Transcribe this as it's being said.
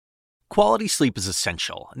Quality sleep is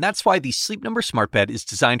essential, and that's why the Sleep Number Smart Bed is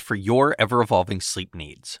designed for your ever-evolving sleep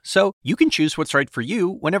needs. So you can choose what's right for you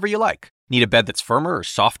whenever you like. Need a bed that's firmer or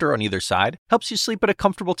softer on either side? Helps you sleep at a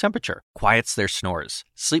comfortable temperature, quiets their snores.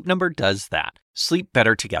 Sleep Number does that. Sleep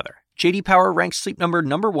better together. J.D. Power ranks Sleep Number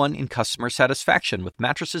 #1 in customer satisfaction with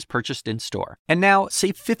mattresses purchased in-store. And now,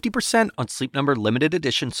 save 50% on Sleep Number limited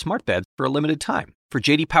edition smart beds for a limited time. For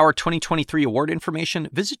J.D. Power 2023 award information,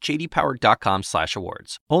 visit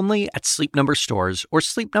jdpower.com/awards. Only at Sleep Number stores or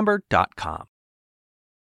sleepnumber.com.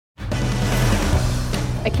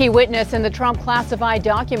 A key witness in the Trump classified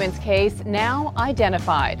documents case now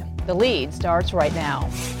identified. The lead starts right now.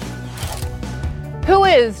 Who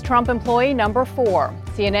is Trump employee number 4?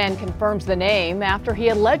 CNN confirms the name after he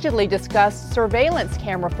allegedly discussed surveillance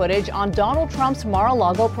camera footage on Donald Trump's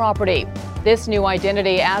Mar-a-Lago property. This new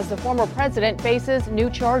identity as the former president faces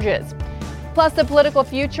new charges. Plus, the political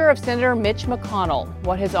future of Senator Mitch McConnell,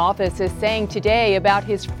 what his office is saying today about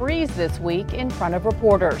his freeze this week in front of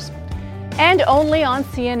reporters. And only on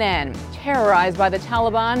CNN, terrorized by the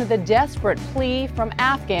Taliban, the desperate plea from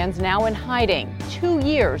Afghans now in hiding, 2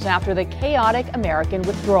 years after the chaotic American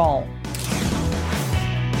withdrawal.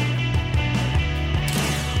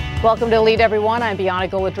 Welcome to Lead, everyone. I'm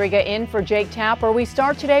Bianca Goladriga in for Jake Tapper. We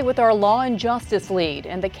start today with our law and justice lead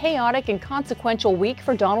and the chaotic and consequential week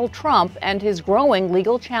for Donald Trump and his growing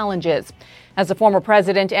legal challenges. As the former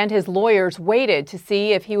president and his lawyers waited to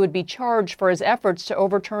see if he would be charged for his efforts to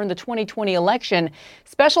overturn the 2020 election,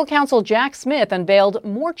 special counsel Jack Smith unveiled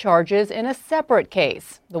more charges in a separate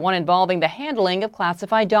case, the one involving the handling of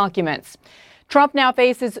classified documents. Trump now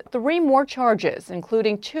faces 3 more charges,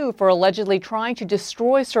 including 2 for allegedly trying to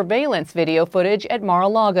destroy surveillance video footage at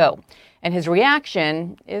Mar-a-Lago. And his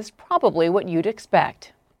reaction is probably what you'd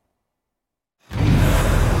expect.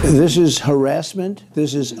 This is harassment.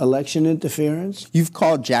 This is election interference. You've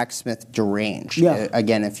called Jack Smith deranged. Yeah.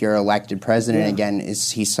 Again, if you're elected president, again,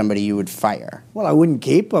 is he somebody you would fire? Well, I wouldn't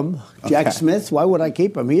keep him. Jack Okay. Smith, why would I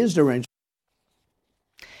keep him? He is deranged.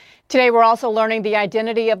 Today, we're also learning the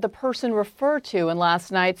identity of the person referred to in last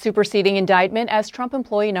night's superseding indictment as Trump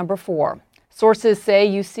employee number 4. Sources say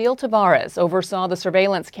Yuscil Tavares oversaw the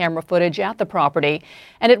surveillance camera footage at the property,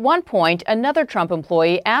 and at one point, another Trump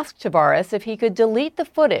employee asked Tavares if he could delete the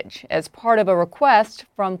footage as part of a request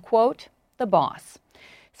from, quote, the boss.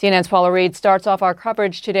 CNN's Paula Reed starts off our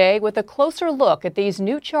coverage today with a closer look at these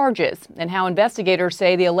new charges and how investigators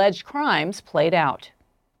say the alleged crimes played out.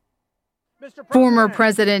 Former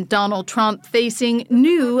President Donald Trump facing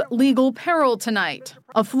new legal peril tonight.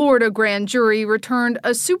 A Florida grand jury returned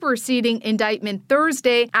a superseding indictment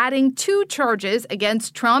Thursday, adding 2 charges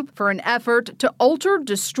against Trump for an effort to alter,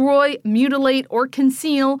 destroy, mutilate, or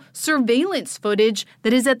conceal surveillance footage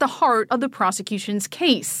that is at the heart of the prosecution's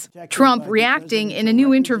case. Trump reacting in a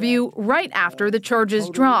new interview right after the charges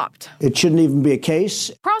dropped. It shouldn't even be a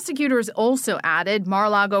case. Prosecutors also added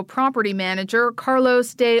Mar-a-Lago property manager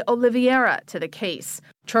Carlos de Oliveira to the case,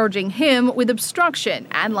 charging him with obstruction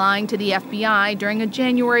and lying to the FBI during a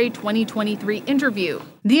January 2023 interview.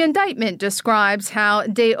 The indictment describes how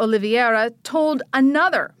de Oliveira told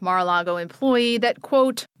another Mar-a-Lago employee that,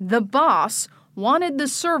 quote, the boss wanted the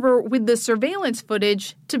server with the surveillance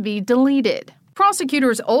footage to be deleted.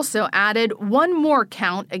 Prosecutors also added 1 more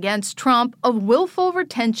count against Trump of willful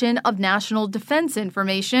retention of national defense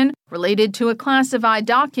information related to a classified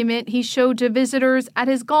document he showed to visitors at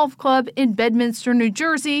his golf club in Bedminster, New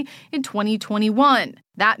Jersey in 2021.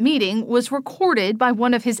 That meeting was recorded by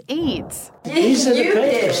one of his aides. These are the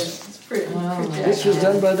papers. This was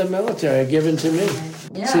done by the military, given to me.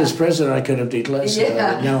 Yeah. See, as president, I could have did less of it.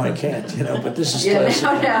 Now I can't, but this is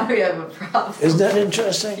classified. Now we have a problem. Isn't that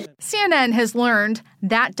interesting? CNN has learned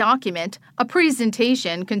that document, a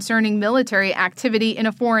presentation concerning military activity in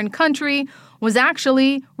a foreign country, was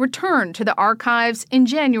actually returned to the archives in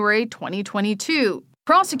January 2022.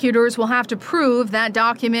 Prosecutors will have to prove that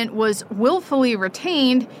document was willfully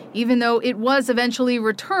retained, even though it was eventually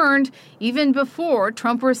returned even before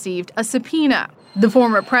Trump received a subpoena. The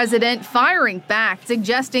former president firing back,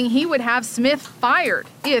 suggesting he would have Smith fired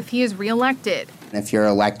if he is reelected. If you're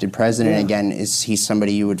elected president, again, is he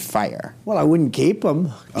somebody you would fire? Well, I wouldn't keep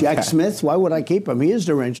him. Jack Smith, why would I keep him? He is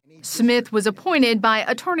deranged. Smith was appointed by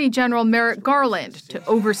Attorney General Merrick Garland to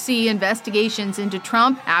oversee investigations into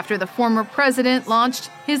Trump after the former president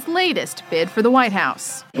launched his latest bid for the White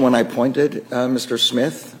House. When I appointed Mr.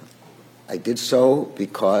 Smith, I did so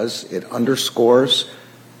because it underscores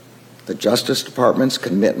the Justice Department's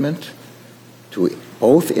commitment to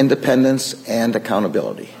both independence and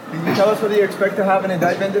accountability. Can you tell us whether you expect to have an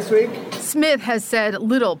indictment this week? Smith has said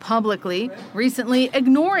little publicly, recently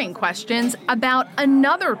ignoring questions about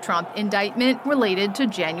another Trump indictment related to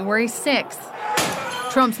January 6th.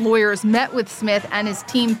 Trump's lawyers met with Smith and his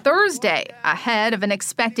team Thursday ahead of an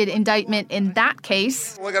expected indictment in that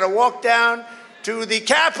case. We're going to walk down to the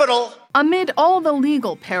Capitol. Amid all the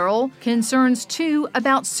legal peril, concerns too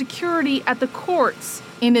about security at the courts.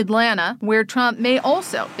 In Atlanta, where Trump may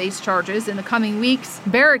also face charges in the coming weeks,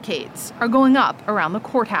 barricades are going up around the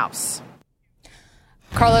courthouse.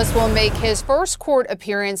 Carlos will make his first court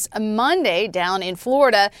appearance Monday down in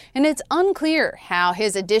Florida, and it's unclear how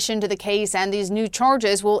his addition to the case and these new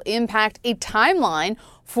charges will impact a timeline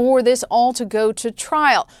for this all to go to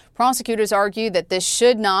trial. Prosecutors argue that this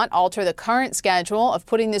should not alter the current schedule of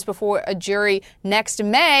putting this before a jury next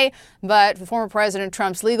May. But for former President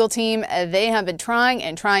Trump's legal team, they have been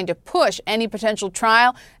trying to push any potential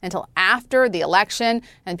trial until after the election.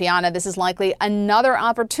 And Piana, this is likely another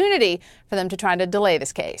opportunity for them to try to delay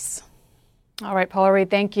this case. All right, Paula Reed,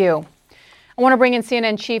 thank you. I want to bring in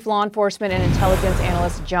CNN Chief Law Enforcement and Intelligence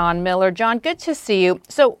Analyst John Miller. John, good to see you.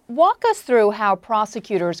 So walk us through how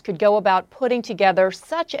prosecutors could go about putting together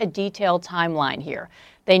such a detailed timeline here.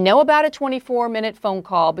 They know about a 24-minute phone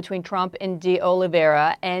call between Trump and De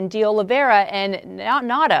Oliveira and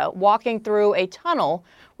Nada walking through a tunnel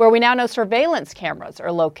where we now know surveillance cameras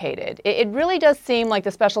are located. It really does seem like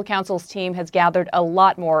the special counsel's team has gathered a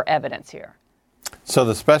lot more evidence here. So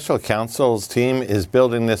the special counsel's team is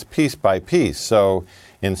building this piece by piece. So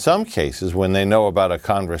in some cases, when they know about a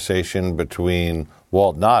conversation between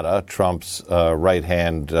Walt Nada, Trump's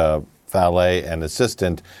right-hand valet and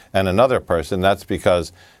assistant, and another person, that's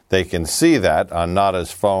because they can see that on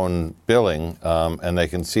Nada's phone billing, and they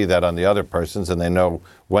can see that on the other person's, and they know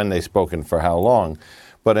when they spoke and for how long.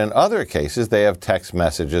 But in other cases, they have text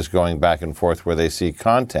messages going back and forth where they see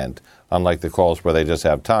content, unlike the calls where they just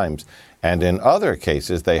have times. And in other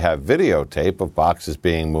cases, they have videotape of boxes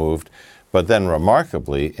being moved. But then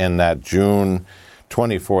remarkably, in that June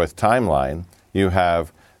 24th timeline, you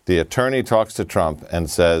have the attorney talks to Trump and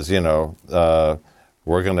says, we're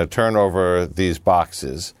going to turn over these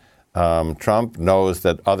boxes. Trump knows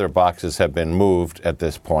that other boxes have been moved at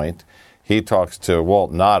this point. He talks to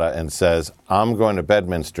Walt Nada and says, I'm going to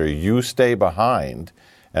Bedminster, you stay behind.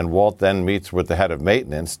 And Walt then meets with the head of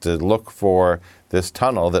maintenance to look for this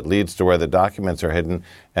tunnel that leads to where the documents are hidden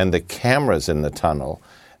and the cameras in the tunnel.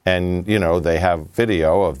 And, they have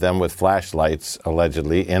video of them with flashlights,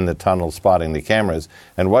 allegedly, in the tunnel spotting the cameras.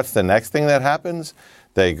 And what's the next thing that happens?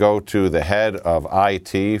 They go to the head of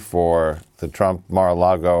IT for the Trump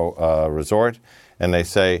Mar-a-Lago resort, and they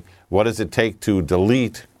say, what does it take to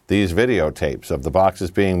delete these videotapes of the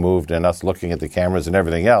boxes being moved and us looking at the cameras and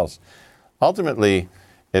everything else? Ultimately,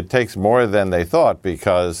 it takes more than they thought,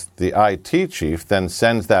 because the IT chief then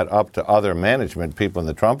sends that up to other management people in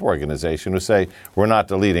the Trump organization who say, we're not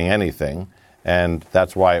deleting anything. And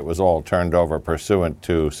that's why it was all turned over pursuant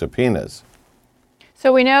to subpoenas.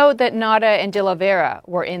 So we know that Nada and De Oliveira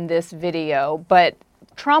were in this video, but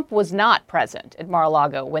Trump was not present at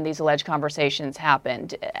Mar-a-Lago when these alleged conversations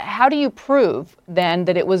happened. How do you prove, then,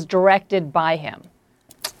 that it was directed by him?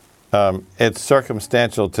 It's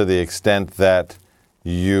circumstantial to the extent that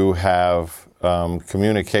you have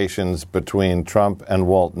communications between Trump and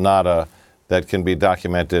Walt Nada that can be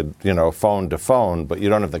documented, phone to phone, but you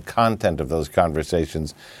don't have the content of those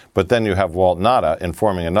conversations. But then you have Walt Nada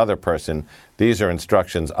informing another person, these are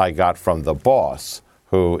instructions I got from the boss,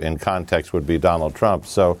 who in context would be Donald Trump.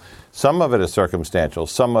 So some of it is circumstantial,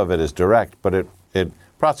 some of it is direct, but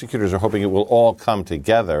prosecutors are hoping it will all come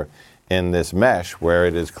together in this mesh where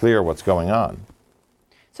it is clear what's going on.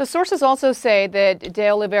 So sources also say that De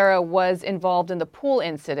Oliveira was involved in the pool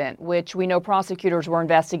incident, which we know prosecutors were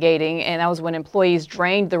investigating, and that was when employees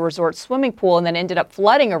drained the resort swimming pool and then ended up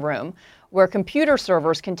flooding a room where computer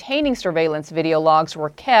servers containing surveillance video logs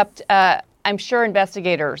were kept. I'm sure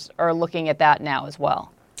investigators are looking at that now as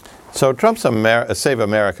well. So Trump's Save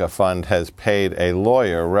America Fund has paid a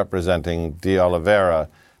lawyer representing De Oliveira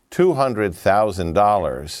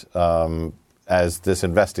 $200,000 as this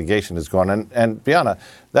investigation is going on. And Bianna,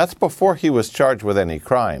 that's before he was charged with any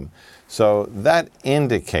crime. So that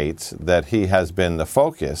indicates that he has been the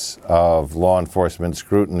focus of law enforcement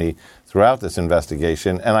scrutiny throughout this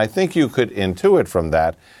investigation. And I think you could intuit from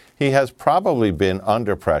that he has probably been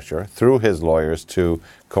under pressure through his lawyers to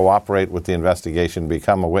cooperate with the investigation,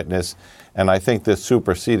 become a witness. And I think this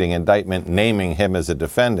superseding indictment naming him as a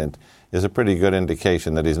defendant is a pretty good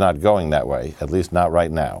indication that he's not going that way, at least not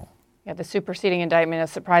right now. Yeah, the superseding indictment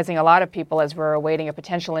is surprising a lot of people as we're awaiting a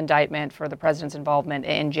potential indictment for the president's involvement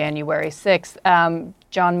in January 6th.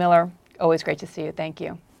 John Miller, always great to see you. Thank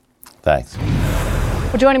you. Thanks.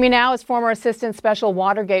 Well, joining me now is former Assistant Special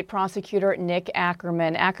Watergate Prosecutor Nick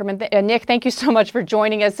Ackerman. Nick, thank you so much for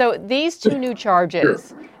joining us. So these two new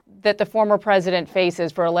charges that the former president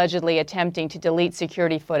faces for allegedly attempting to delete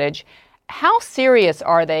security footage, how serious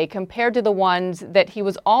are they compared to the ones that he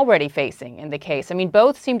was already facing in the case? I mean,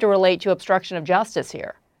 both seem to relate to obstruction of justice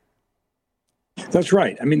here. That's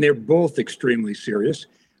right. I mean, they're both extremely serious.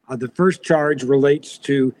 The first charge relates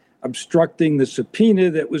to obstructing the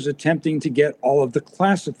subpoena that was attempting to get all of the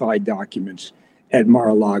classified documents at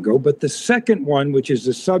Mar-a-Lago. But the second one, which is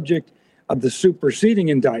the subject of the superseding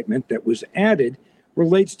indictment that was added,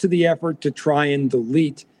 relates to the effort to try and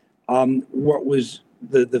delete what was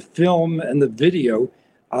the film and the video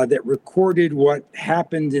that recorded what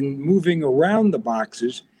happened in moving around the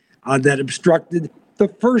boxes that obstructed the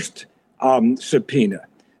first subpoena.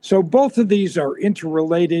 So both of these are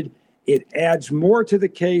interrelated. It adds more to the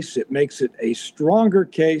case. It makes it a stronger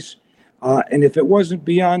case. And if it wasn't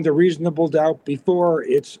beyond a reasonable doubt before,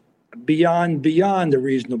 it's beyond a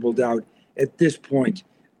reasonable doubt at this point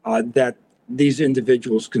that these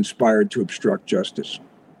individuals conspired to obstruct justice.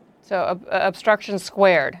 So obstruction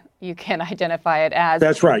squared, you can identify it as.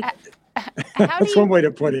 That's right. That's one way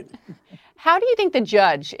to put it. How do you think the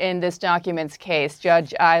judge in this documents case,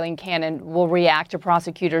 Judge Eileen Cannon, will react to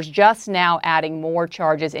prosecutors just now adding more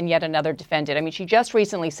charges and yet another defendant? I mean, she just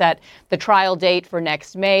recently set the trial date for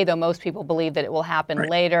next May, though most people believe that it will happen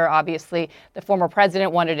later. Obviously, the former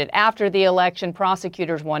president wanted it after the election.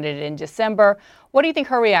 Prosecutors wanted it in December. What do you think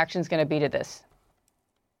her reaction is going to be to this?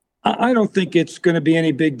 I don't think it's going to be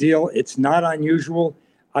any big deal. It's not unusual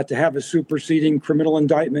to have a superseding criminal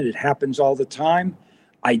indictment. It happens all the time.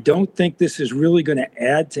 I don't think this is really going to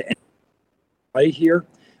add to any play here.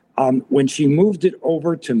 When she moved it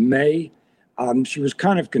over to May, she was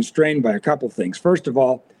kind of constrained by a couple things. First of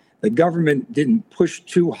all, the government didn't push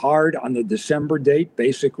too hard on the December date,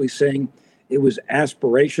 basically saying it was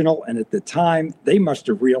aspirational. And at the time, they must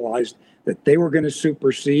have realized that they were going to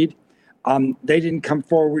supersede. They didn't come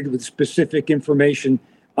forward with specific information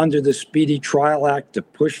under the Speedy Trial Act to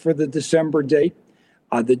push for the December date.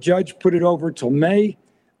 The judge put it over till May.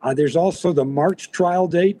 There's also the March trial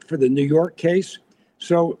date for the New York case.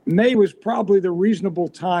 So May was probably the reasonable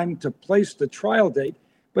time to place the trial date,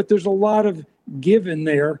 but there's a lot of give in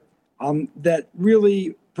there that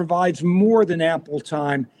really provides more than ample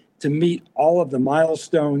time to meet all of the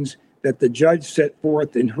milestones that the judge set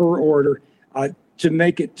forth in her order to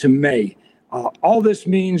make it to May. All this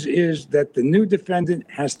means is that the new defendant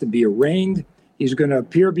has to be arraigned. He's going to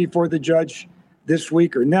appear before the judge this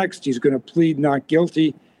week or next. He's going to plead not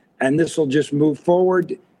guilty, and this will just move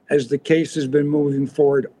forward as the case has been moving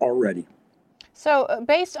forward already. So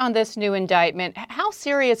based on this new indictment, how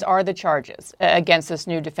serious are the charges against this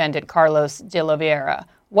new defendant, Carlos de Oliveira?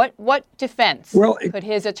 What defense could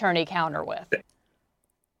his attorney counter with?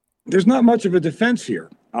 There's not much of a defense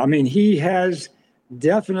here. I mean, he has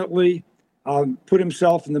definitely put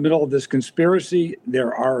himself in the middle of this conspiracy.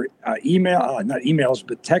 There are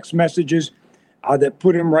text messages that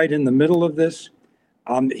put him right in the middle of this.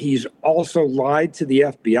 He's also lied to the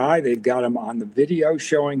FBI. They've got him on the video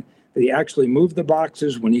showing that he actually moved the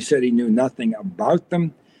boxes when he said he knew nothing about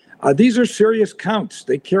them. These are serious counts.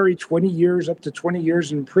 They carry 20 years, up to 20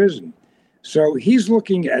 years in prison. So he's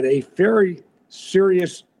looking at a very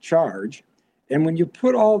serious charge. And when you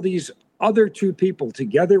put all these other two people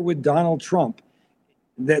together with Donald Trump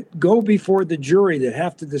that go before the jury that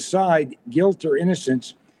have to decide guilt or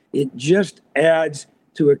innocence, it just adds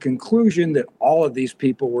to a conclusion that all of these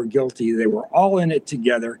people were guilty. They were all in it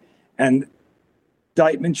together. And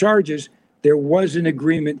indictment charges, there was an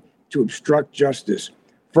agreement to obstruct justice.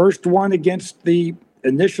 First one against the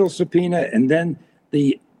initial subpoena, and then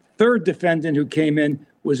the third defendant who came in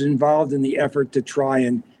was involved in the effort to try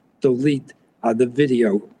and delete the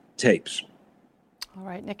video tapes. All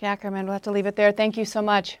right, Nick Ackerman, we'll have to leave it there. Thank you so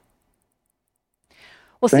much.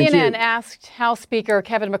 Well, Thank CNN you. asked House Speaker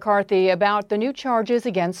Kevin McCarthy about the new charges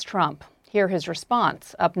against Trump. Hear his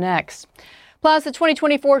response up next. Plus, the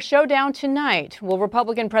 2024 showdown tonight. Will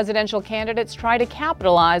Republican presidential candidates try to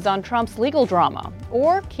capitalize on Trump's legal drama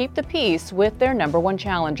or keep the peace with their number one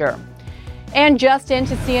challenger? And just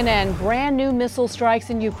into CNN, brand new missile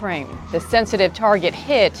strikes in Ukraine. The sensitive target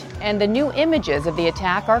hit, and the new images of the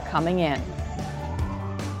attack are coming in.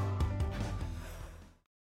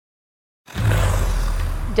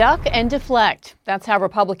 Duck and deflect. That's how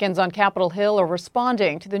Republicans on Capitol Hill are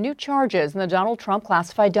responding to the new charges in the Donald Trump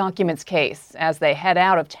classified documents case as they head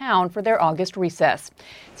out of town for their August recess.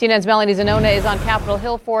 CNN's Melanie Zanona is on Capitol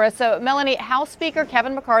Hill for us. So, Melanie, House Speaker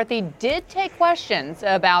Kevin McCarthy did take questions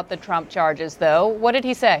about the Trump charges, though. What did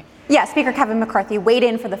he say? Yeah, Speaker Kevin McCarthy weighed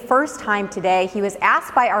in for the first time today. He was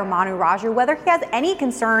asked by Armanu Raju whether he has any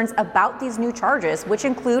concerns about these new charges, which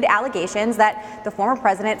include allegations that the former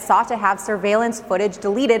president sought to have surveillance footage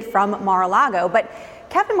deleted from Mar-a-Lago. But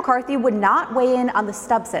Kevin McCarthy would not weigh in on the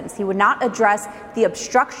substance. He would not address the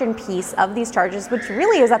obstruction piece of these charges, which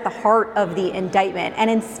really is at the heart of the indictment. And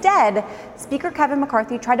instead, Speaker Kevin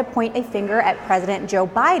McCarthy tried to point a finger at President Joe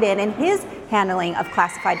Biden and his handling of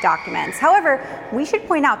classified documents. However, we should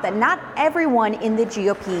point out that not everyone in the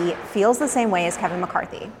GOP feels the same way as Kevin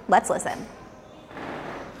McCarthy. Let's listen.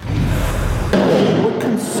 What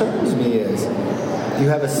concerns me is you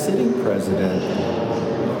have a sitting president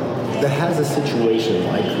that has a situation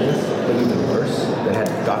like this, but even worse, that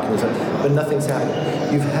had documents, but nothing's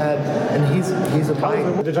happened. You've had, and he's a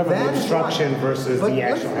Biden. They're talking about the obstruction versus the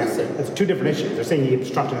actual. It's two different issues. They're saying the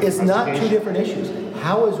obstruction. It's not two different issues.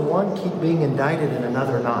 How is one keep being indicted and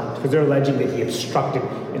another not? Because they're alleging that he obstructed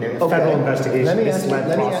in a federal investigation. Let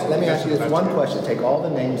me ask you this one question. Take all the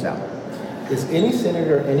names out. Does any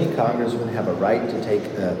senator, any congressman have a right to take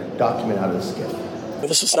a document out of the SCIF?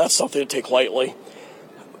 This is not something to take lightly.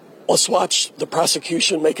 Let's watch the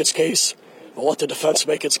prosecution make its case. We'll let the defense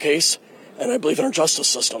make its case. And I believe in our justice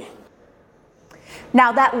system.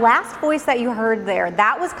 Now, that last voice that you heard there,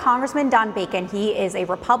 that was Congressman Don Bacon. He is a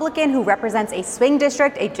Republican who represents a swing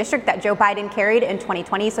district, a district that Joe Biden carried in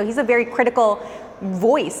 2020. So he's a very critical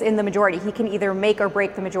voice in the majority. He can either make or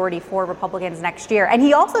break the majority for Republicans next year. And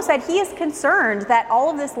he also said he is concerned that all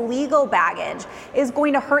of this legal baggage is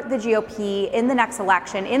going to hurt the GOP in the next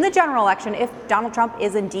election, in the general election, if Donald Trump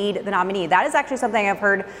is indeed the nominee. That is actually something I've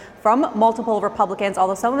heard from multiple Republicans,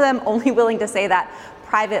 although some of them only willing to say that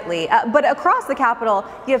privately. But across the Capitol,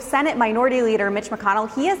 you have Senate Minority Leader Mitch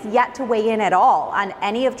McConnell. He has yet to weigh in at all on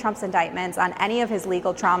any of Trump's indictments, on any of his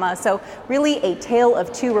legal trauma. So really a tale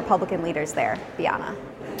of two Republican leaders there, Bianna.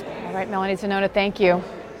 All right, Melanie Zanona, thank you.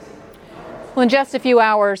 Well, in just a few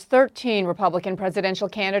hours, 13 Republican presidential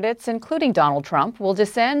candidates, including Donald Trump, will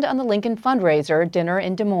descend on the Lincoln fundraiser dinner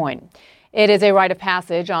in Des Moines. It is a rite of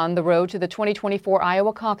passage on the road to the 2024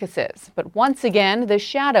 Iowa caucuses. But once again, the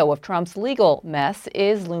shadow of Trump's legal mess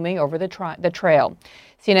is looming over the trail.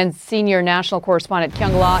 CNN's senior national correspondent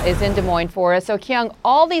Kyung La is in Des Moines for us. So, Kyung,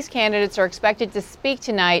 all these candidates are expected to speak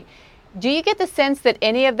tonight. Do you get the sense that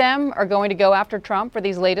any of them are going to go after Trump for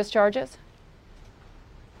these latest charges?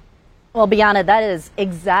 Well, Bianna, that is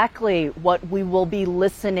exactly what we will be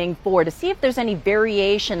listening for, to see if there's any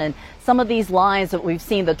variation in some of these lines that we've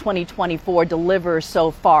seen the 2024 deliver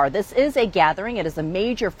so far. This is a gathering. It is a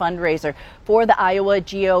major fundraiser for the Iowa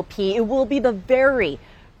GOP. It will be the very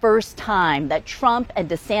first time that Trump and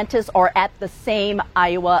DeSantis are at the same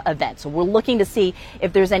Iowa event. So we're looking to see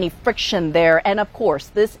if there's any friction there. And of course,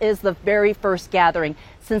 this is the very first gathering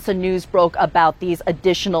since the news broke about these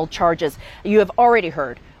additional charges. You have already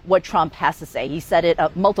heard what Trump has to say. He said it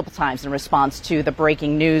multiple times in response to the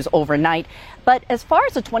breaking news overnight. But as far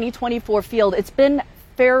as the 2024 field, it's been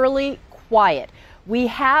fairly quiet. We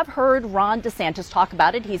have heard Ron DeSantis talk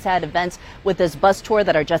about it. He's had events with this bus tour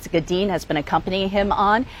that our Jessica Dean has been accompanying him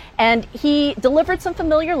on. And he delivered some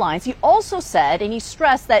familiar lines. He also said, and he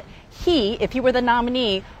stressed that he, if he were the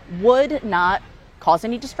nominee, would not cause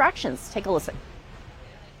any distractions. Take a listen.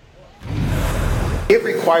 It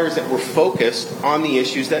requires that we're focused on the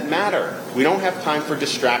issues that matter. We don't have time for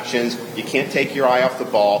distractions. You can't take your eye off the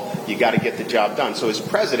ball. You got to get the job done. So as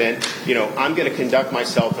president, I'm going to conduct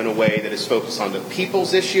myself in a way that is focused on the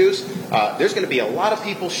people's issues. There's going to be a lot of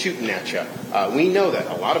people shooting at you. We know that.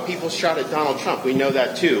 A lot of people shot at Donald Trump. We know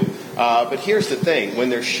that too. But here's the thing. When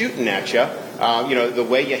they're shooting at you, the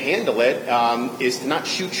way you handle it is to not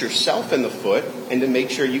shoot yourself in the foot and to make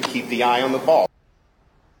sure you keep the eye on the ball.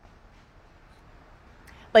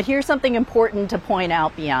 But here's something important to point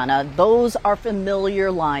out, Bianna. Those are familiar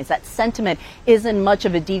lines. That sentiment isn't much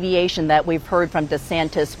of a deviation that we've heard from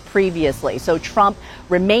DeSantis previously. So Trump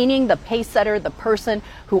remaining the pace setter, the person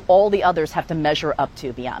who all the others have to measure up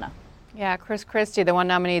to, Bianna. Yeah, Chris Christie, the one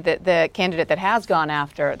nominee, the candidate that has gone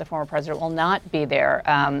after the former president, will not be there.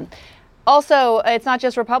 Also, it's not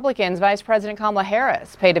just Republicans. Vice President Kamala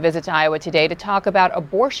Harris paid a visit to Iowa today to talk about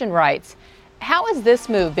abortion rights. How is this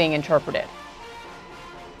move being interpreted?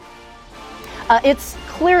 It's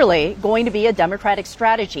clearly going to be a Democratic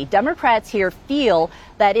strategy. Democrats here feel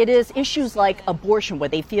that it is issues like abortion, where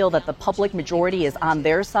they feel that the public majority is on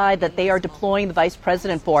their side, that they are deploying the vice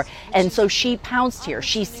president for. And so she pounced here.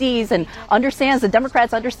 She sees and understands, the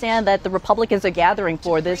Democrats understand that the Republicans are gathering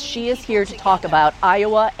for this. She is here to talk about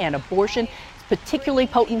Iowa and abortion. particularly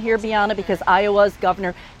potent here, Bianna, because Iowa's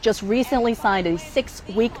governor just recently signed a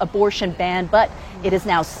 6-week abortion ban, but it is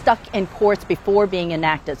now stuck in courts before being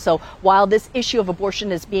enacted. So while this issue of abortion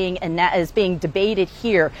is being debated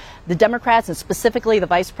here, the Democrats and specifically the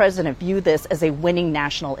vice president view this as a winning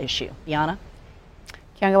national issue. Bianna?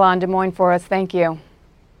 Kiangala in Des Moines for us. Thank you.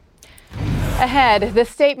 Ahead, the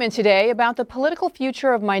statement today about the political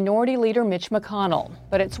future of Minority Leader Mitch McConnell.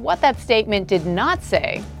 But it's what that statement did not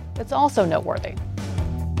say that's also noteworthy.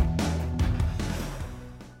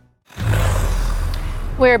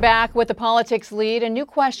 We're back with the politics lead and new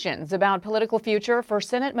questions about political future for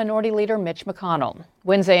Senate Minority Leader Mitch McConnell.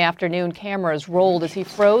 Wednesday afternoon, cameras rolled as he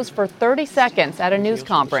froze for 30 seconds at a news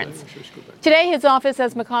conference. Today, his office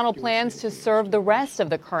says McConnell plans to serve the rest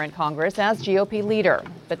of the current Congress as GOP leader.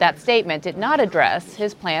 But that statement did not address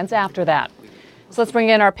his plans after that. So let's bring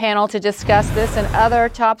in our panel to discuss this and other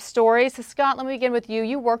top stories. So Scott, let me begin with you.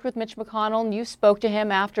 You worked with Mitch McConnell and you spoke to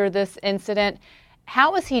him after this incident.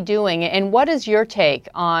 How is he doing, and what is your take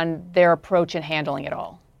on their approach in handling it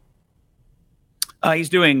all? He's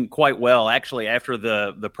doing quite well, actually, after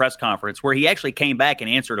the press conference, where he actually came back and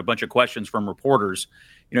answered a bunch of questions from reporters.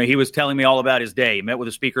 You know, he was telling me all about his day. He met with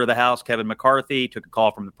the Speaker of the House, Kevin McCarthy, took a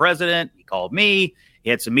call from the president. He called me. He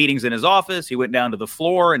had some meetings in his office. He went down to the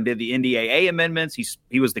floor and did the NDAA amendments.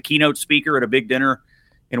 He was the keynote speaker at a big dinner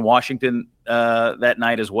in Washington that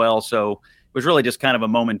night as well. So it was really just kind of a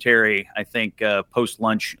momentary, I think,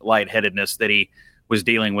 post-lunch lightheadedness that he was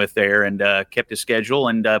dealing with there, and kept his schedule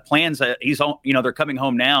and plans. He's, they're coming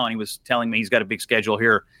home now, and he was telling me he's got a big schedule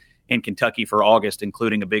here in Kentucky for August,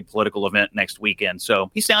 including a big political event next weekend. So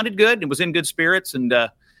he sounded good and was in good spirits, and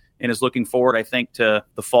is looking forward, I think, to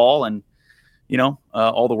the fall and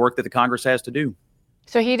all the work that the Congress has to do.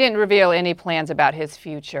 So he didn't reveal any plans about his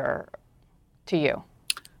future to you?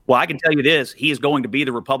 Well, I can tell you this. He is going to be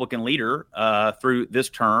the Republican leader through this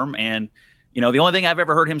term. And, the only thing I've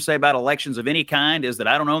ever heard him say about elections of any kind is that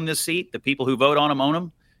I don't own this seat. The people who vote on him own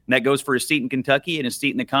him. And that goes for his seat in Kentucky and his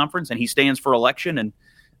seat in the conference. And he stands for election. And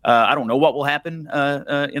I don't know what will happen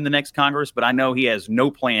in the next Congress, but I know he has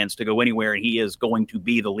no plans to go anywhere. And he is going to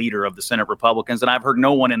be the leader of the Senate Republicans. And I've heard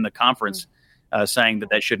no one in the conference saying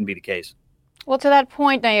that shouldn't be the case. Well, to that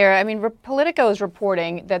point, Nair, Politico is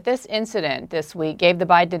reporting that this incident this week gave the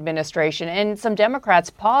Biden administration and some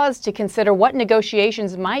Democrats pause to consider what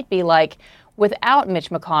negotiations might be like without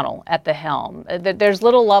Mitch McConnell at the helm. There's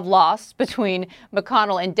little love lost between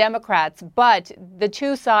McConnell and Democrats, but the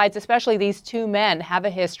two sides, especially these two men, have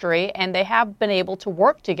a history and they have been able to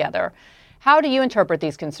work together. How do you interpret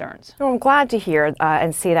these concerns? Well, I'm glad to hear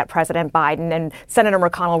and see that President Biden and Senator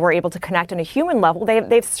McConnell were able to connect on a human level.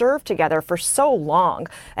 They've served together for so long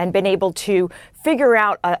and been able to figure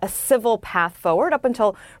out a civil path forward up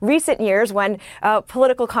until recent years when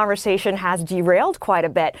political conversation has derailed quite a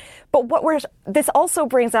bit. But this also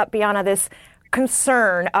brings up, Bianna, this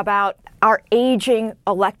concern about our aging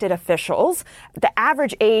elected officials. The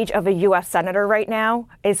average age of a U.S. senator right now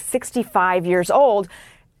is 65 years old.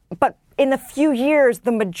 But in a few years,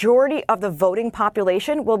 the majority of the voting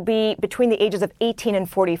population will be between the ages of 18 and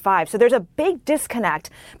 45. So there's a big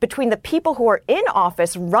disconnect between the people who are in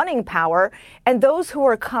office running power and those who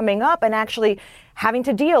are coming up and actually having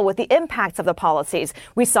to deal with the impacts of the policies.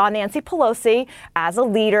 We saw Nancy Pelosi, as a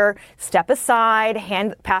leader, step aside,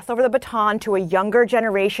 pass over the baton to a younger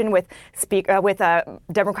generation with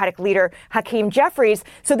Democratic leader Hakeem Jeffries.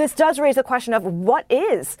 So this does raise a question of what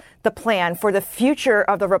is the plan for the future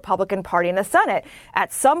of the Republican Party in the Senate.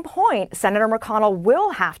 At some point, Senator McConnell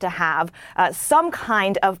will have to have some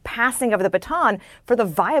kind of passing of the baton for the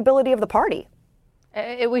viability of the party.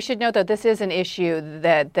 We should note that this is an issue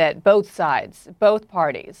that both sides, both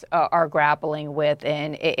parties are grappling with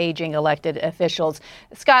in aging elected officials.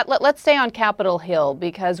 Scott, let's stay on Capitol Hill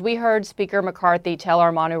because we heard Speaker McCarthy tell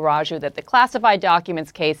Armanu Raju that the classified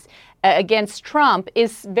documents case against Trump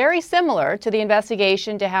is very similar to the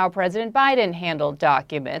investigation to how President Biden handled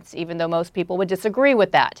documents, even though most people would disagree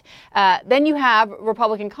with that. Then you have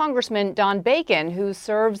Republican Congressman Don Bacon, who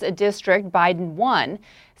serves a district Biden won,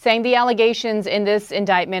 saying the allegations in this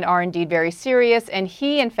indictment are indeed very serious, and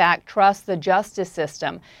he, in fact, trusts the justice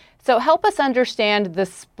system. So help us understand the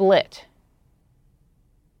split.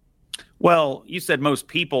 Well, you said most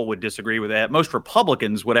people would disagree with that. Most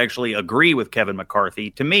Republicans would actually agree with Kevin McCarthy.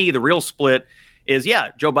 To me, the real split is,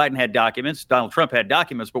 Joe Biden had documents, Donald Trump had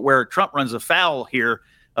documents, but where Trump runs afoul here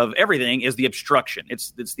of everything is the obstruction.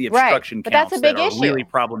 It's the obstruction right. counts that are really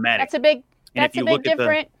problematic. That's a big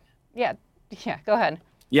different. Yeah, go ahead.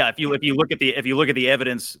 Yeah, if you look at the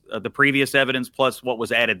evidence, the previous evidence plus what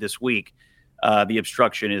was added this week, the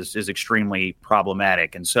obstruction is extremely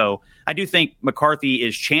problematic. And so I do think McCarthy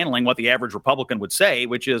is channeling what the average Republican would say,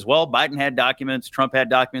 which is, well, Biden had documents, Trump had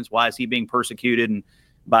documents. Why is he being persecuted and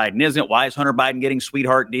Biden isn't? Why is Hunter Biden getting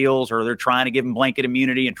sweetheart deals, or they're trying to give him blanket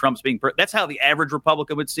immunity and Trump's being that's how the average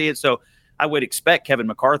Republican would see it. So I would expect Kevin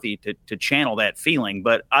McCarthy to channel that feeling.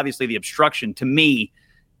 But obviously the obstruction, to me,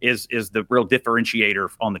 is the real differentiator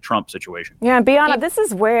on the Trump situation. Yeah, and Bianna, this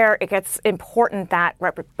is where it gets important that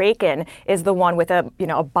Rep. Bacon is the one with a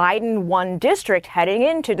Biden won district heading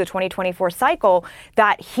into the 2024 cycle,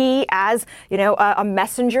 that he, as a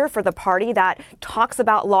messenger for the party that talks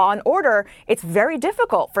about law and order, it's very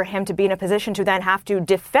difficult for him to be in a position to then have to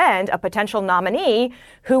defend a potential nominee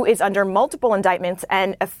who is under multiple indictments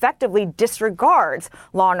and effectively disregards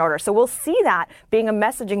law and order. So we'll see that being a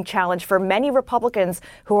messaging challenge for many Republicans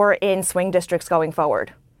who are in swing districts going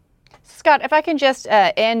forward. Scott, if I can just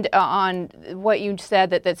end on what you said,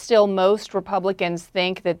 that still most Republicans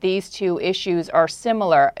think that these two issues are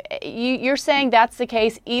similar. You're saying that's the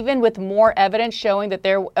case even with more evidence showing that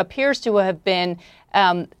there appears to have been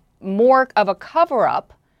more of a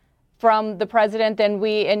cover-up from the president than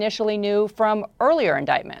we initially knew from earlier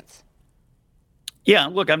indictments. Yeah,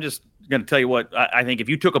 look, I'm just going to tell you what I think. If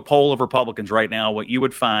you took a poll of Republicans right now, what you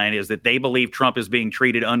would find is that they believe Trump is being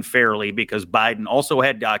treated unfairly because Biden also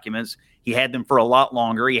had documents. He had them for a lot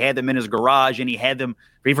longer. He had them in his garage, and he had them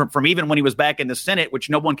from even when he was back in the Senate, which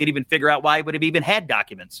no one could even figure out why he would have even had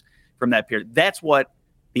documents from that period. That's what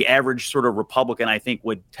the average sort of Republican, I think,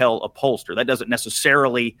 would tell a pollster. That doesn't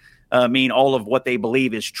necessarily mean all of what they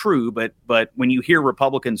believe is true, but when you hear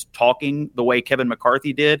Republicans talking the way Kevin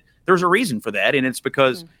McCarthy did, there's a reason for that, and it's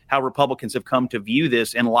because how Republicans have come to view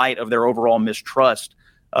this in light of their overall mistrust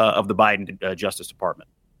of the Biden Justice Department.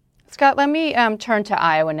 Scott, let me turn to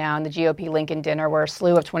Iowa now and the GOP Lincoln dinner, where a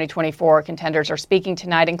slew of 2024 contenders are speaking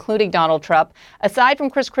tonight, including Donald Trump. Aside from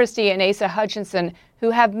Chris Christie and Asa Hutchinson,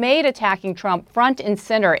 who have made attacking Trump front and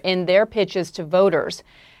center in their pitches to voters,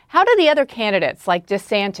 how do the other candidates, like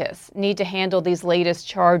DeSantis, need to handle these latest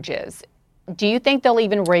charges? Do you think they'll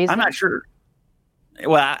even raise them? I'm not sure.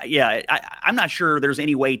 Well, yeah, I'm not sure there's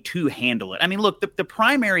any way to handle it. I mean, look, the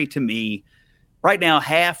primary to me right now,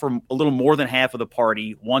 half or a little more than half of the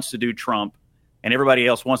party wants to do Trump and everybody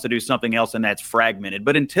else wants to do something else, and that's fragmented.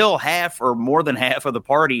 But until half or more than half of the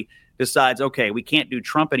party decides, okay, we can't do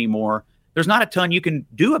Trump anymore, there's not a ton you can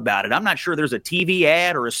do about it. I'm not sure there's a TV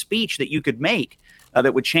ad or a speech that you could make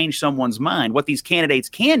that would change someone's mind. What these candidates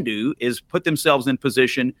can do is put themselves in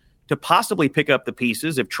position to possibly pick up the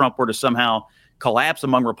pieces if Trump were to somehow collapse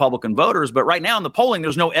among Republican voters. But right now in the polling,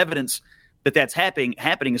 there's no evidence that that's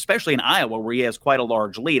happening, especially in Iowa, where he has quite a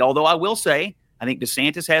large lead. Although I will say, I think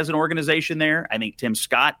DeSantis has an organization there. I think Tim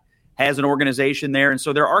Scott has an organization there. And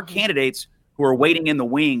so there are candidates who are waiting in the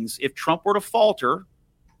wings. If Trump were to falter,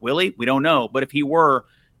 will he? We don't know. But if he were,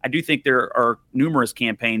 I do think there are numerous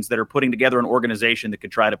campaigns that are putting together an organization that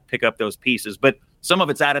could try to pick up those pieces. But some of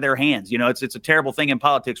it's out of their hands. It's a terrible thing in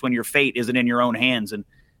politics when your fate isn't in your own hands. And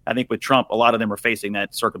I think with Trump, a lot of them are facing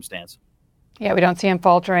that circumstance. Yeah, we don't see him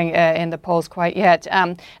faltering in the polls quite yet.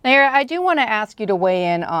 Nair, I do want to ask you to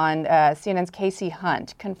weigh in on CNN's Casey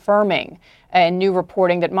Hunt confirming new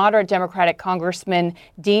reporting that moderate Democratic Congressman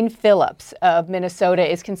Dean Phillips of Minnesota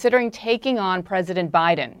is considering taking on President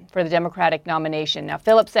Biden for the Democratic nomination. Now,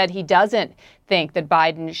 Phillips said he doesn't think that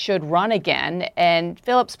Biden should run again, and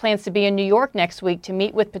Phillips plans to be in New York next week to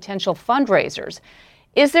meet with potential fundraisers.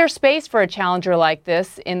 Is there space for a challenger like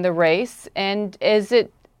this in the race, and is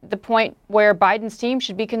it the point where Biden's team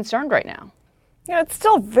should be concerned right now? It's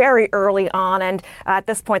still very early on, and at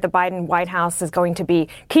this point, the Biden White House is going to be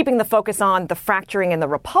keeping the focus on the fracturing in the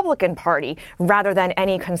Republican Party rather than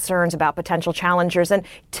any concerns about potential challengers. And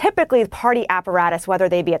typically, the party apparatus, whether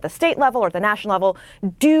they be at the state level or the national level,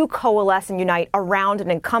 do coalesce and unite around an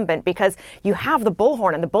incumbent because you have the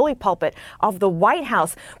bullhorn and the bully pulpit of the White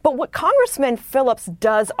House. But what Congressman Phillips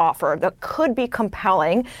does offer that could be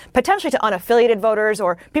compelling, potentially to unaffiliated voters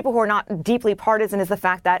or people who are not deeply partisan, is the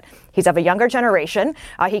fact that he's of a younger generation.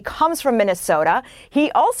 He comes from Minnesota. He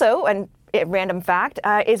also, and random fact,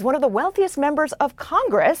 is one of the wealthiest members of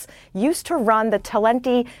Congress, used to run the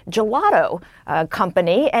Talenti Gelato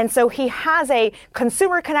company. And so he has a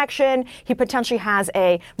consumer connection. He potentially has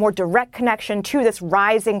a more direct connection to this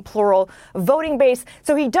rising plural voting base.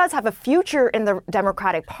 So he does have a future in the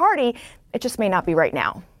Democratic Party. It just may not be right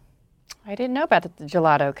now. I didn't know about the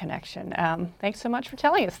gelato connection. Thanks so much for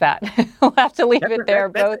telling us that. We'll have to leave it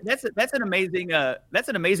there. That's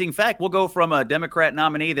an amazing fact. We'll go from a Democrat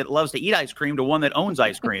nominee that loves to eat ice cream to one that owns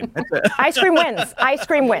ice cream. Ice cream wins. Ice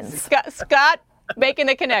cream wins. Scott, Making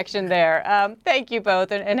the connection there. Thank you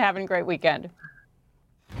both, and having a great weekend.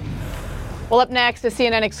 Well, up next, a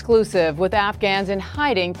CNN exclusive with Afghans in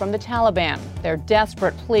hiding from the Taliban. Their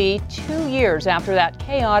desperate plea 2 years after that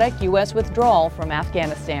chaotic U.S. withdrawal from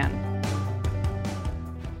Afghanistan.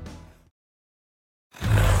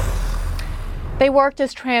 They worked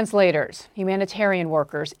as translators, humanitarian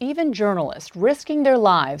workers, even journalists, risking their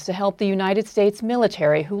lives to help the United States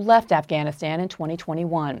military who left Afghanistan in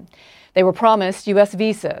 2021. They were promised U.S.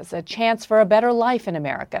 visas, a chance for a better life in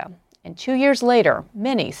America. And 2 years later,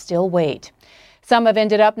 many still wait. Some have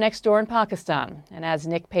ended up next door in Pakistan. And as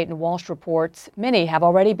Nick Payton-Walsh reports, many have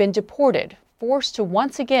already been deported, forced to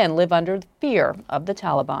once again live under the fear of the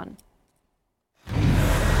Taliban.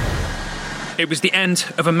 It was the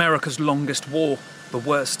end of America's longest war, the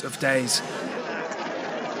worst of days.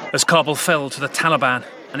 As Kabul fell to the Taliban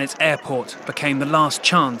and its airport became the last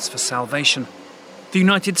chance for salvation, the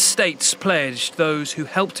United States pledged those who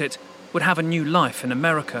helped it would have a new life in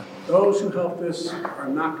America. Those who helped us are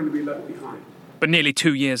not going to be left behind. But nearly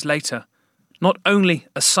 2 years later, not only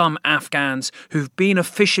are some Afghans who've been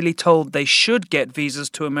officially told they should get visas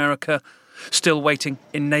to America still waiting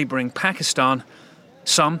in neighbouring Pakistan,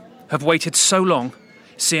 some have waited so long,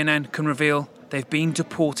 CNN can reveal they've been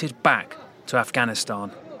deported back to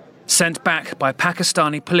Afghanistan. Sent back by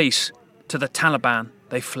Pakistani police to the Taliban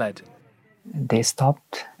they fled. They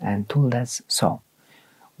stopped and told us, so,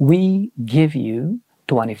 we give you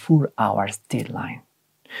 24 hours deadline.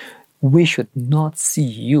 We should not see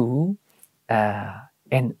you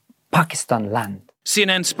in Pakistan land.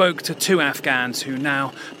 CNN spoke to 2 Afghans who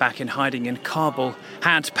now, back in hiding in Kabul,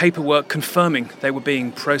 had paperwork confirming they were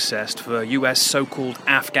being processed for US so-called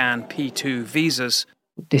Afghan P2 visas.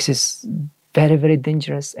 This is very, very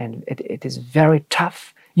dangerous and it is very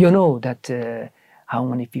tough. You know that how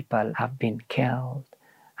many people have been killed,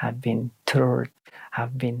 have been tortured,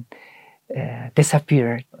 have been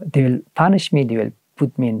disappeared. They will punish me, they will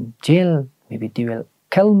put me in jail, maybe they will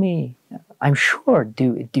kill me. I'm sure they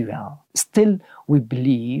will. Still, we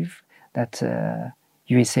believe that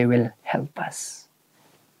USA will help us.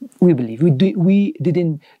 We believe. We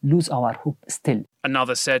didn't lose our hope still.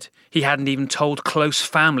 Another said he hadn't even told close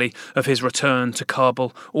family of his return to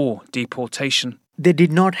Kabul or deportation. They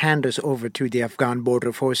did not hand us over to the Afghan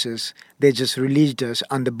border forces. They just released us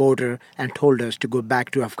on the border and told us to go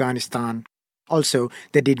back to Afghanistan. Also,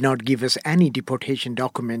 they did not give us any deportation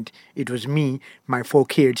document. It was me, my 4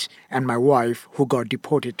 kids, and my wife who got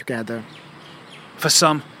deported together. For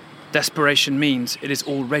some, desperation means it is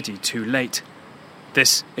already too late.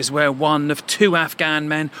 This is where one of 2 Afghan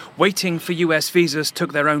men waiting for US visas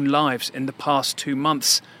took their own lives in the past 2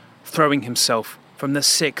 months, throwing himself from the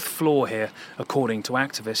 6th floor here, according to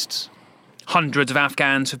activists. Hundreds of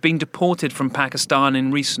Afghans have been deported from Pakistan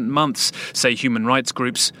in recent months, say human rights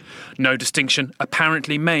groups. No distinction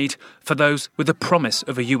apparently made for those with the promise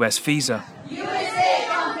of a US visa.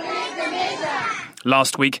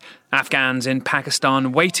 Last week, Afghans in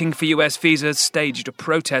Pakistan waiting for US visas staged a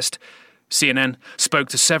protest. CNN spoke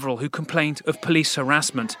to several who complained of police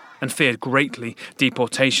harassment and feared greatly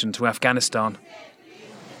deportation to Afghanistan.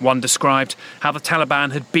 One described how the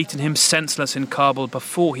Taliban had beaten him senseless in Kabul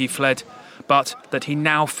before he fled, but that he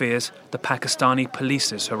now fears the Pakistani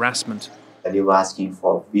police's harassment. They were asking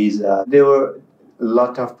for visa. There were a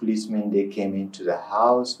lot of policemen. They came into the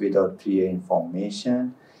house without prior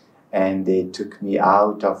information, and they took me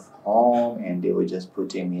out of home, and they were just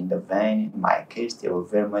putting me in the van. In my case, they were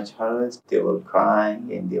very much hurt. They were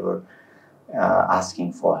crying, and they were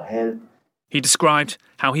asking for help. He described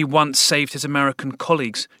how he once saved his American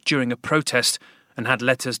colleagues during a protest and had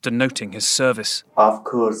letters denoting his service. Of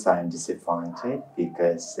course, I'm disappointed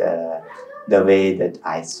because the way that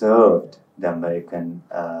I served the American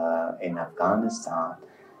in Afghanistan,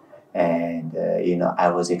 and I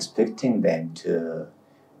was expecting them to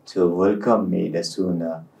welcome me the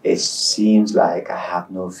sooner. It seems like I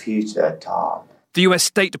have no future at all. The US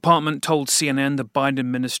State Department told CNN the Biden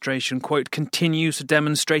administration, quote, continues to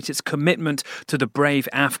demonstrate its commitment to the brave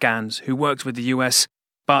Afghans who worked with the US,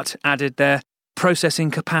 but added their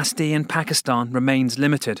processing capacity in Pakistan remains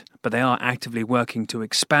limited, but they are actively working to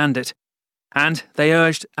expand it. And they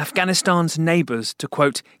urged Afghanistan's neighbours to,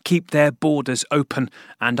 quote, keep their borders open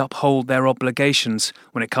and uphold their obligations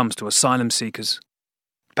when it comes to asylum seekers.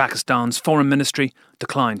 Pakistan's foreign ministry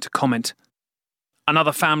declined to comment.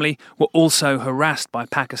 Another family were also harassed by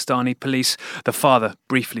Pakistani police, the father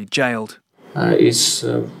briefly jailed. It's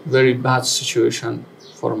a very bad situation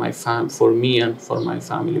for me and for my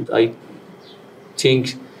family. I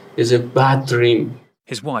think it's a bad dream.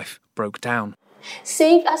 His wife broke down.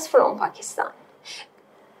 Save us from Pakistan.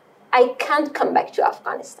 I can't come back to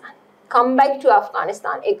Afghanistan. Come back to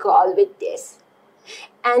Afghanistan, equal with this.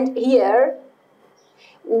 And here,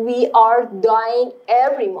 we are dying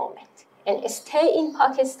every moment. And stay in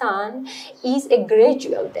Pakistan is a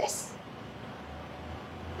gradual death.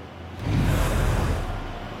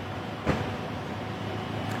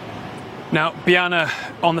 Now, Biana,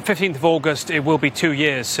 on the 15th of August, it will be 2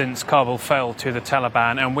 years since Kabul fell to the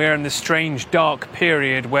Taliban, and we're in this strange, dark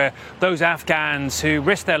period where those Afghans who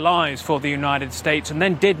risked their lives for the United States and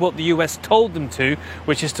then did what the US told them to,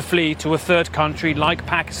 which is to flee to a third country like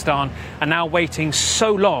Pakistan, are now waiting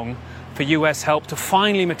so long for US help to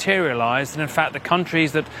finally materialise, and in fact the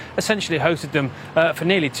countries that essentially hosted them for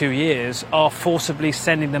nearly 2 years are forcibly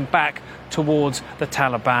sending them back towards the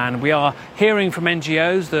Taliban. We are hearing from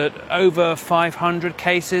NGOs that over 500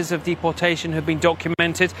 cases of deportation have been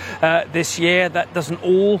documented this year. That doesn't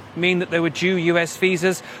all mean that they were due US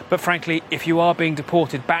visas, but frankly, if you are being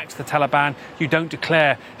deported back to the Taliban, you don't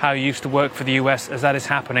declare how you used to work for the US as that is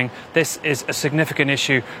happening. This is a significant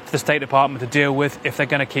issue for the State Department to deal with if they're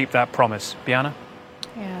going to keep that promise. Biana?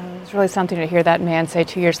 Yeah, it's really something to hear that man say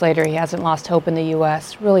 2 years later he hasn't lost hope in the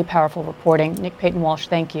U.S. Really powerful reporting. Nick Payton-Walsh,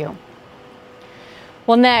 thank you.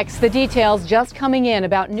 Well, next, the details just coming in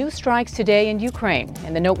about new strikes today in Ukraine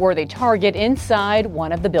and the noteworthy target inside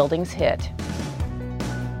one of the buildings hit.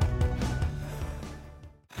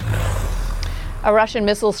 A Russian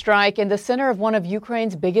missile strike in the center of one of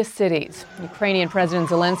Ukraine's biggest cities. Ukrainian President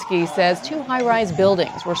Zelensky says 2 high-rise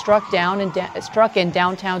buildings were struck in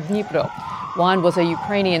downtown Dnipro. One was a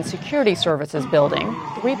Ukrainian security services building.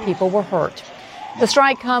 3 people were hurt. The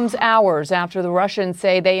strike comes hours after the Russians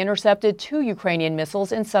say they intercepted 2 Ukrainian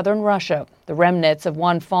missiles in southern Russia, the remnants of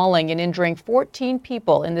one falling and injuring 14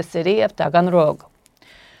 people in the city of Taganrog.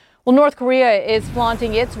 Well, North Korea is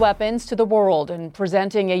flaunting its weapons to the world and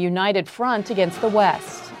presenting a united front against the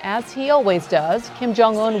West. As he always does, Kim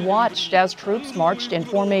Jong-un watched as troops marched in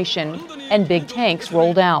formation and big tanks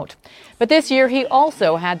rolled out. But this year, he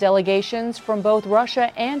also had delegations from both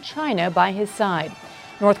Russia and China by his side.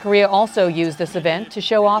 North Korea also used this event to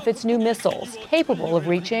show off its new missiles, capable of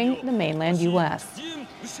reaching the mainland U.S.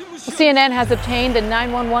 CNN has obtained the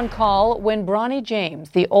 911 call when Bronny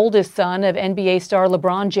James, the oldest son of NBA star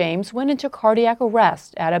LeBron James, went into cardiac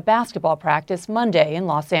arrest at a basketball practice Monday in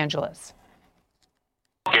Los Angeles.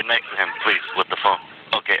 Get next to him, please, with the phone.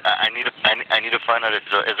 Okay, I need to find out, is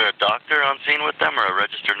there a doctor on scene with them or a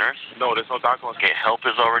registered nurse? No, there's no doctor. Okay, help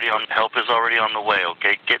is already on the way,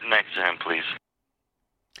 okay? Get next to him, please.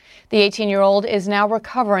 The 18-year-old is now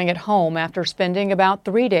recovering at home after spending about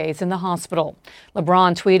 3 days in the hospital.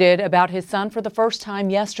 LeBron tweeted about his son for the first time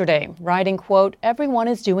yesterday, writing, quote, "Everyone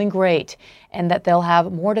is doing great," and that they'll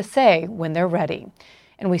have more to say when they're ready.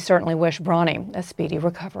 And we certainly wish Bronny a speedy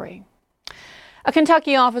recovery. A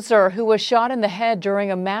Kentucky officer who was shot in the head during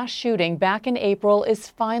a mass shooting back in April is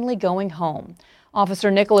finally going home. Officer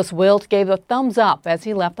Nicholas Wilt gave a thumbs up as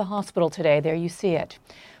he left the hospital today. There you see it.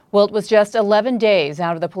 Wilt was just 11 days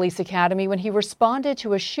out of the police academy when he responded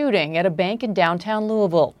to a shooting at a bank in downtown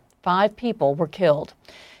Louisville. 5 people were killed.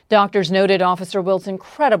 Doctors noted Officer Wilt's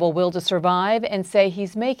incredible will to survive and say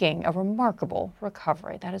he's making a remarkable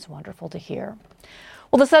recovery. That is wonderful to hear.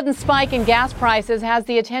 Well, the sudden spike in gas prices has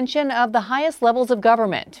the attention of the highest levels of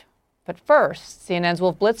government. But first, CNN's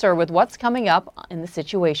Wolf Blitzer with what's coming up in the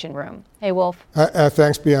Situation Room. Hey, Wolf.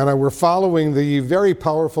 Thanks, Biana. We're following the very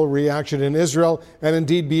powerful reaction in Israel and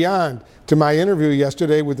indeed beyond to my interview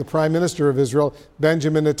yesterday with the Prime Minister of Israel,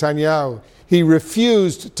 Benjamin Netanyahu. He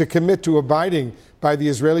refused to commit to abiding by the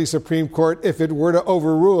Israeli Supreme Court if it were to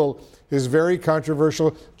overrule his very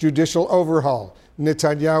controversial judicial overhaul.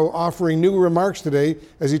 Netanyahu offering new remarks today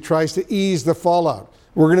as he tries to ease the fallout.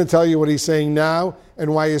 We're going to tell you what he's saying now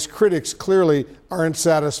and why his critics clearly aren't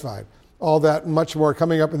satisfied. All that and much more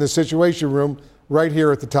coming up in the Situation Room right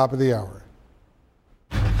here at the top of the hour.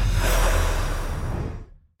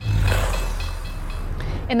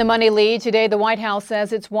 In the money lead today, the White House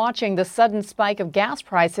says it's watching the sudden spike of gas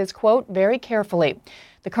prices, quote, very carefully.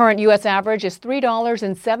 The current U.S. average is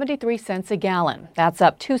 $3.73 a gallon. That's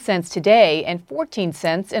up 2 cents today and 14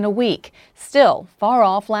 cents in a week. Still far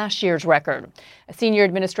off last year's record. A senior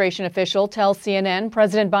administration official tells CNN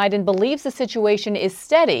President Biden believes the situation is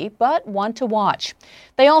steady, but one to watch.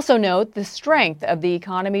 They also note the strength of the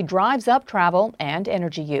economy drives up travel and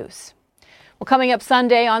energy use. Well, coming up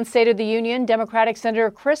Sunday on State of the Union, Democratic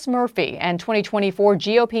Senator Chris Murphy and 2024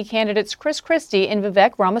 GOP candidates Chris Christie and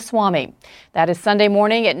Vivek Ramaswamy. That is Sunday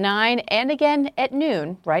morning at 9 and again at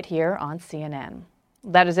noon right here on CNN.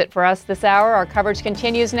 That is it for us this hour. Our coverage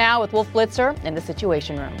continues now with Wolf Blitzer in the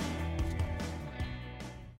Situation Room.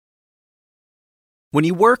 When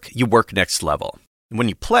you work next level. And when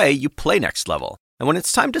you play next level. And when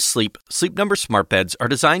it's time to sleep, Sleep Number smart beds are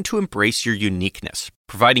designed to embrace your uniqueness,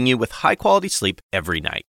 providing you with high-quality sleep every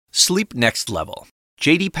night. Sleep next level.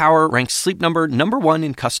 J.D. Power ranks Sleep Number #1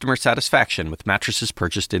 in customer satisfaction with mattresses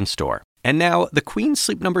purchased in-store. And now, the Queen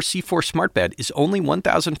Sleep Number C4 smart bed is only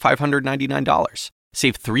 $1,599.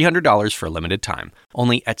 Save $300 for a limited time,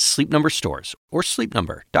 only at Sleep Number stores or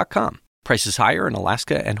sleepnumber.com. Prices higher in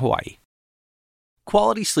Alaska and Hawaii.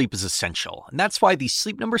 Quality sleep is essential, and that's why the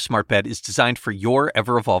Sleep Number smart bed is designed for your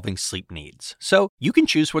ever-evolving sleep needs. So you can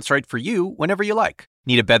choose what's right for you whenever you like.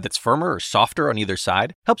 Need a bed that's firmer or softer on either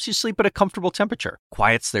side? Helps you sleep at a comfortable temperature.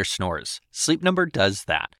 Quiets their snores. Sleep Number does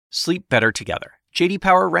that. Sleep better together. J.D.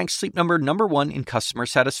 Power ranks Sleep Number #1 in customer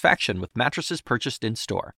satisfaction with mattresses purchased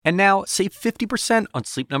in-store. And now, save 50% on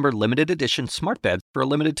Sleep Number limited edition smart beds for a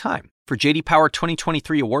limited time. For J.D. Power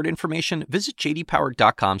 2023 award information, visit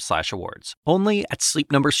jdpower.com/awards. Only at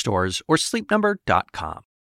Sleep Number stores or sleepnumber.com.